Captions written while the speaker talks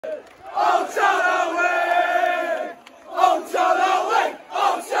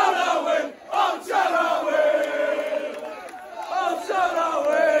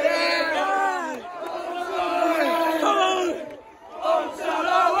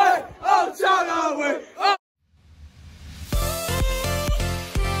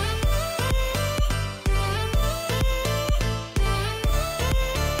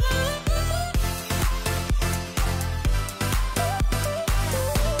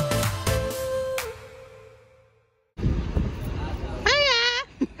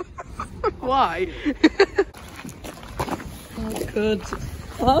Why? What could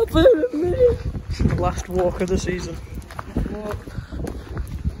happen to me? It's the last walk of the season. What?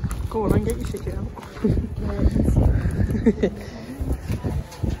 Go on then, get your ticket out.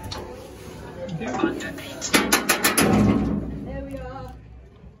 There we are.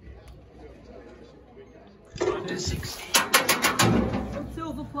 60.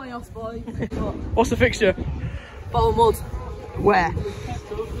 Until the playoffs, boy. What's the fixture? Bottle mud. Where?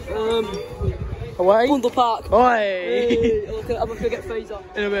 Away? Bundle Park. Oi! Hey, okay, I'm gonna get phased off.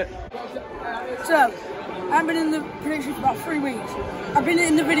 In a bit. So, I've been in the prediction for about 3 weeks. I've been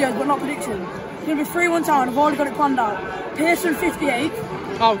in the videos, but not prediction. It's gonna be 3-1 town. I've already got it planned out. Pearson 58.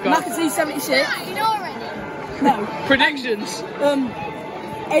 Oh god. McAtee 76. You know already? No. Predictions.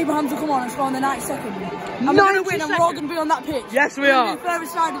 Abrahams will come on and score in the 92nd. I'm going to win and we're all going to be on that pitch. Yes, we are. The further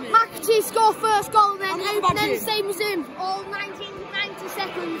side of it. McAtee score first goal, then Abraham same as him. All 90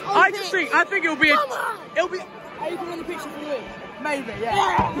 seconds. I think it'll be it'll be. Are you coming on the picture for the win? Maybe,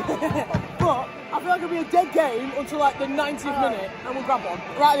 yeah. But I feel like it'll be a dead game until like the 90th minute and we'll grab one.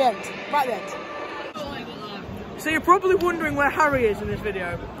 Right at the end. Right at the end. So you're probably wondering where Harry is in this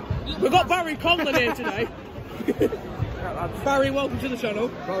video. We've got Barry Conlon here today. Barry, welcome to the channel.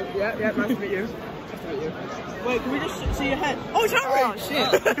 Well, yeah, nice to meet you. Wait, can we just see your head? Oh, it's Harry! Oh, shit.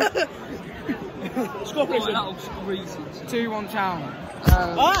 Score prediction. 2-1 town.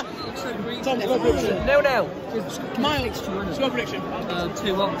 Tom, score prediction. 0-0. Miles, score prediction.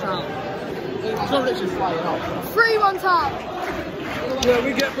 2-1 town. Score prediction. 3-1 town. Where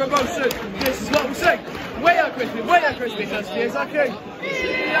we get promotion, this is what we say. Way out Grimsby, that's the exact king.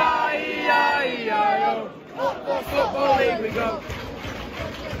 E-I-E-I-E-I-O. Football league we go.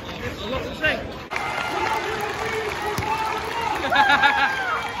 There's lots to sing.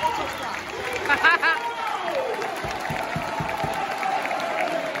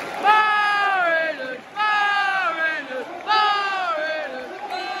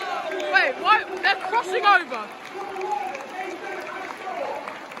 Wait, why? They're crossing over.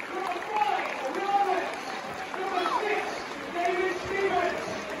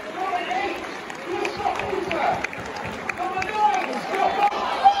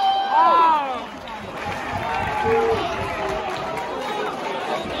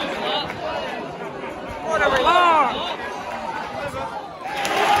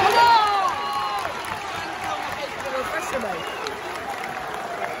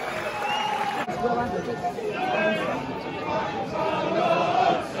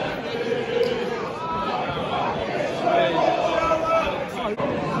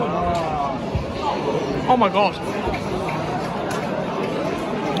 Oh my god.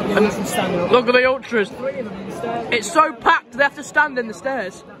 And look at the ultras. It's so packed they have to stand in the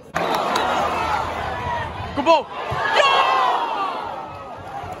stairs. Good ball.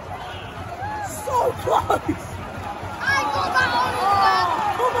 So close. I got that on.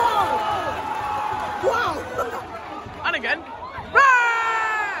 Come on. Wow. And again.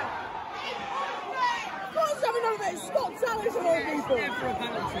 It's Scott Tallis of all people.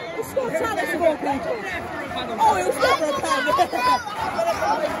 It's Scott Tallis of all people. Oh, it was never a pen.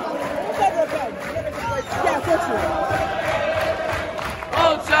 Never a pen. Yeah, of course it was.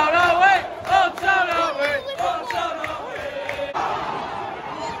 Old town away! Old town away! Old town away!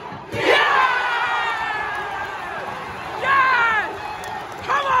 Yeah! Yes!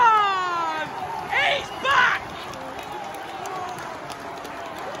 Come on! He's back!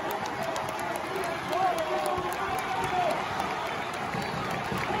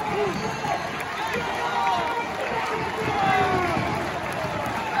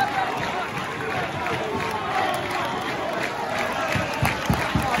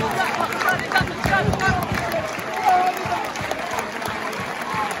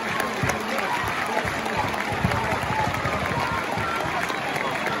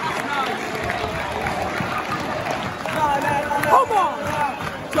 Come on!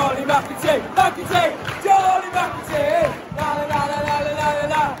 Johnny McAtee! McAtee! Johnny McAtee! La la la la la la la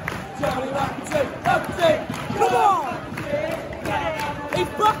la! Johnny McAtee! McAtee! Come on!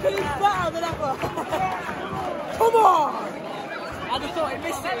 He's back and he's better than ever! Come on! I'd have thought he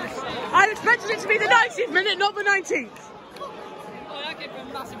missed it. I expected it to be the 19th minute, not the 19th. Oh, that gave him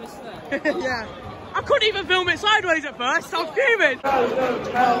a massive mistake. Yeah. I couldn't even film it sideways at first, I was fuming.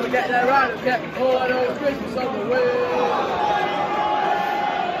 We're getting there right, we're getting caught on Christmas on the way.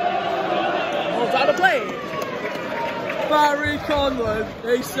 What's that a play? Barry Conlon,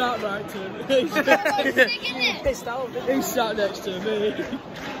 he sat right to me. He sat next to me.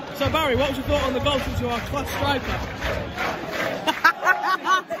 So Barry, what was your thought on the goal since you are a class striker?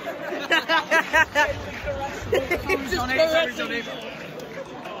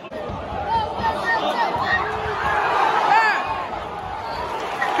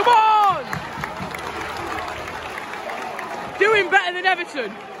 Come on! Doing better than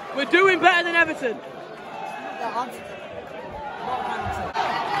Everton. We're doing better than Everton. Come on!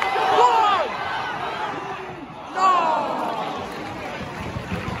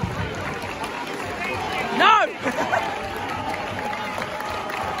 No!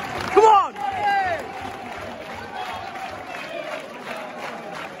 Come on!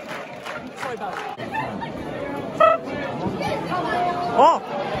 Sorry about it. Oh!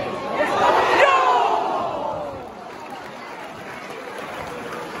 No!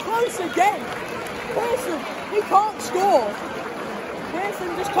 Close again! Pearson, he can't score! Pearson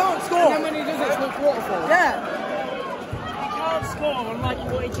just can't score! And then when he does it, it's like waterfall. Yeah! Can't score, unlike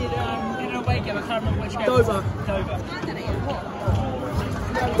what he did in a away game. I can't remember which game. Dover.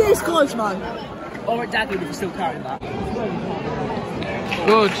 This close, man. Or at Dagwood if he's still carrying that.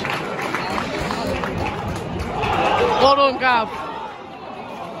 Good. Well done, Gav.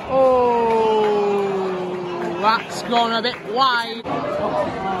 Oh, that's gone a bit wide.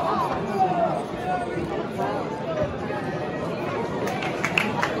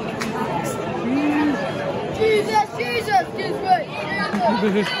 Jesus,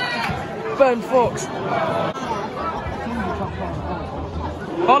 Ben Fox.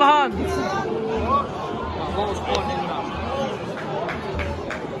 Hold on.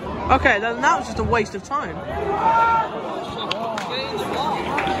 Okay, then that was just a waste of time.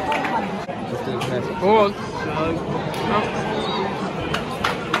 Go on.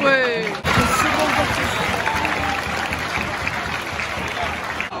 Wait.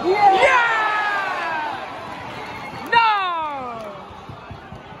 Yeah! No!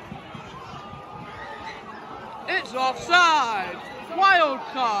 It's offside. Wild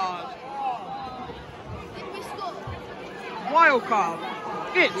card. Wild card.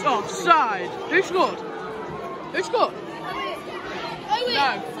 It's offside. Who scored? Who scored?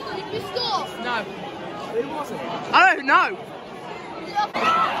 No. Did we score? No. Who was it? I don't know.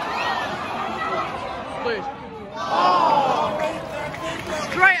 Please. Oh!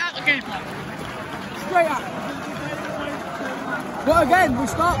 Straight at the keeper. Straight at. But again, we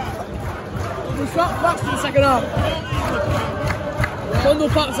start fast in the second half. Bundle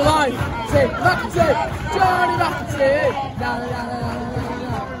packs alive. See, McAtee, Johnny McAtee.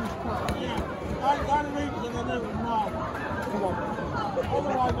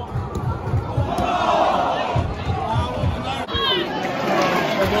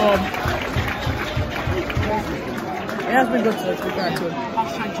 It has been good today, to be fair to him.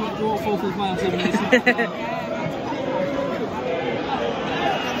 Hashtag drop waterfall for the final 2 minutes.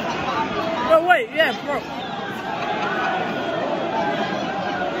 No, wait, yeah, bro.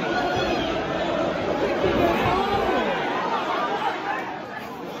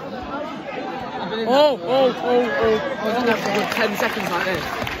 Oh. I don't have to put 10 seconds like this.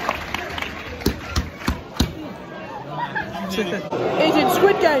 He's in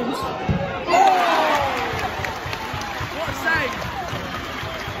Squid Games. What a save.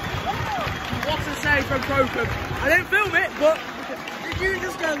 What a save from Boreham. I didn't film it, but did you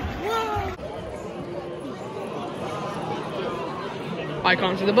just go, whoa? I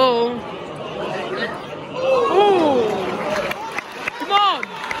can't see the ball. Oh! Come on!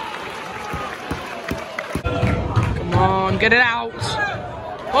 Come on, get it out.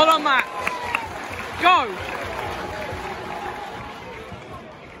 Hold on, Matt. Go!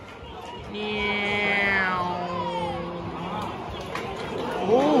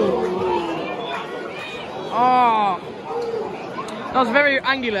 Oh, that was very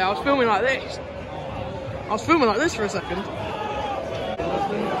angular. I was filming like this. I was filming like this for a second.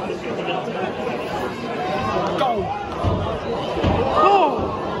 Go! Oh!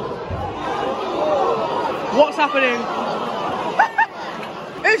 What's happening?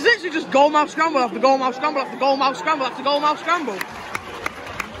 It's literally just goal mouth scramble after goal mouth scramble after goal mouth scramble after goal mouth scramble.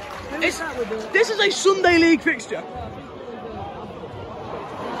 This is a Sunday League fixture.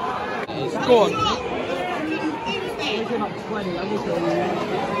 Go on.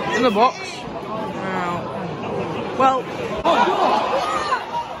 In the box. Wow. Well,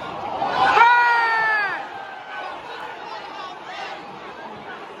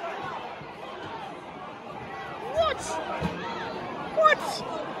 What? What?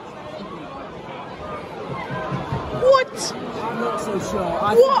 What? I'm not so sure.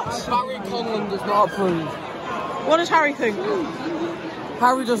 What? Harry Conlon does not approve. What does Harry think?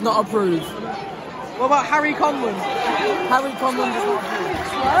 Harry does not approve. What about Harry Conlon? Harry Conlon does not approve.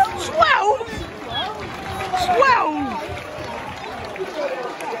 12? 12?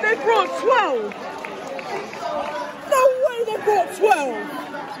 They brought 12? No way they brought 12!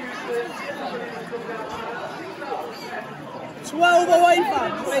 12 away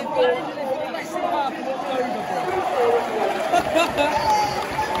fans? They brought less than half of what's over,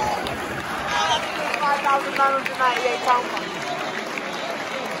 £5,998.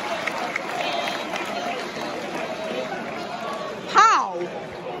 How?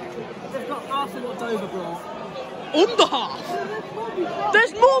 They've got half of what's over, bro. Under half?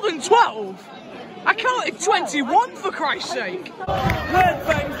 There's more than 12? I counted 21 for Christ's sake! Red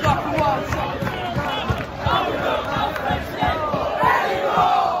things black and white.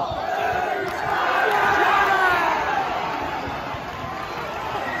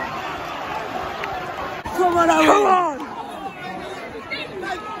 Come on, Owen. Come on!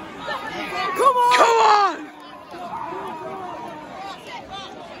 Come on! Come on!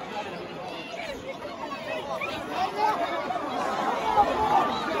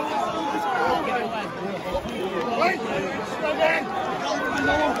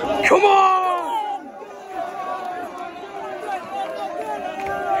 Come on!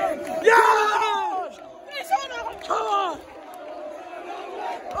 Yeah! Come on!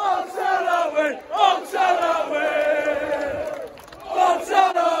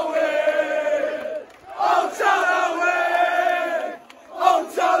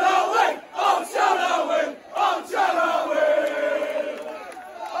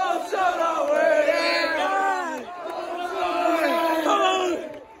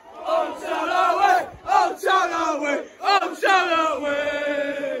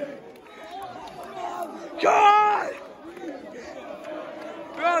 God!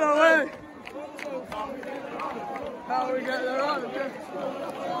 Run away! How do we get there on?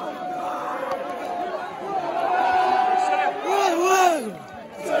 Run away!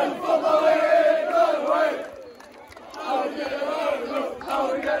 Send from away, run away! How do we get there on? How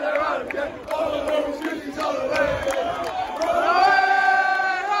do we get there on? All the little scooties on the way! Run away!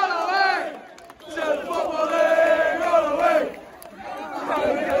 Run away! Send from away, run away! How do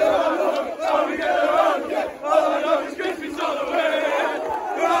we get there on? How do we get there on? All the little scooties on the way!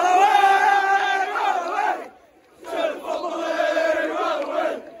 Run away! Run away! Send from away, run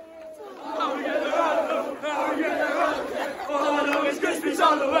away! How do we get there on? How do we get there on? All the little scooties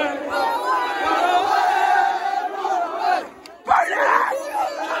on the way!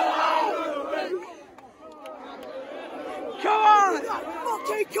 Come on!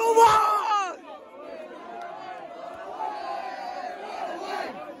 Fucking come on!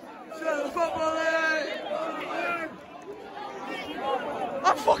 Shut the football in!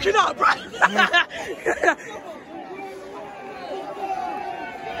 I'm fucking up, bro!